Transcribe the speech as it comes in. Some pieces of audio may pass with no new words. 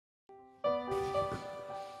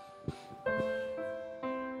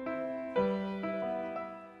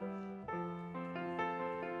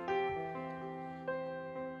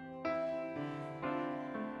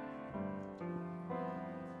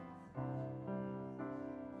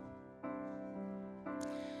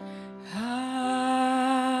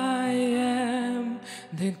I am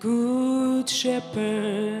the good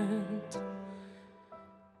shepherd.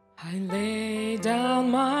 I lay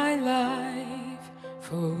down my life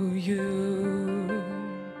for you.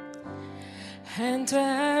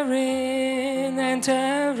 Enter in,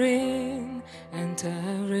 enter in,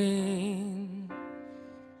 enter in.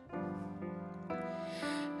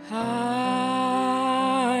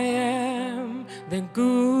 I am the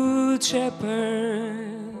good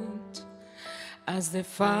shepherd. As the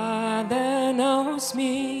Father knows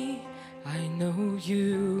me, I know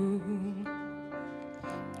you.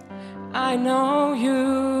 I know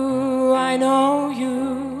you, I know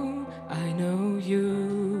you, I know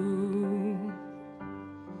you.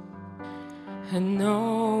 And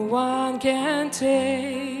no one can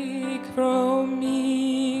take from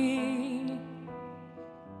me.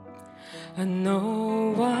 And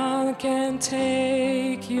no one can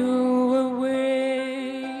take you away.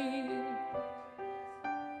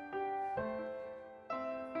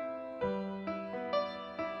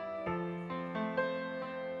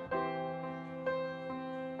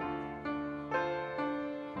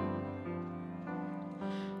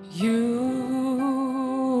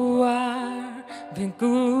 You are the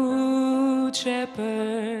good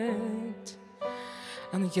shepherd,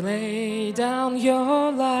 and you lay down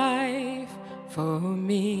your life for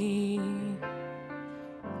me.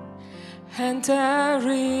 Enter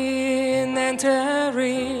in, enter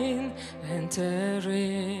in, enter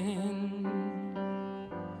in.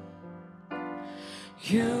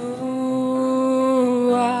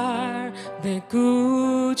 You are the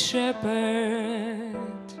good shepherd.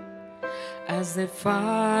 As the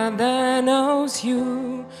Father knows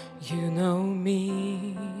you, you know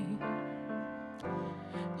me.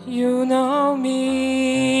 You know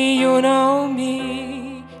me, you know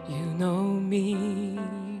me, you know me.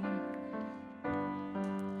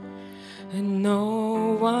 And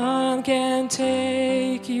no one can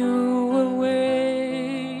take you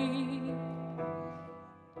away.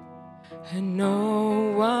 And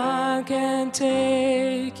no one can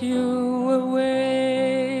take you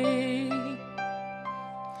away.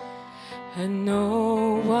 And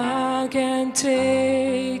no one can take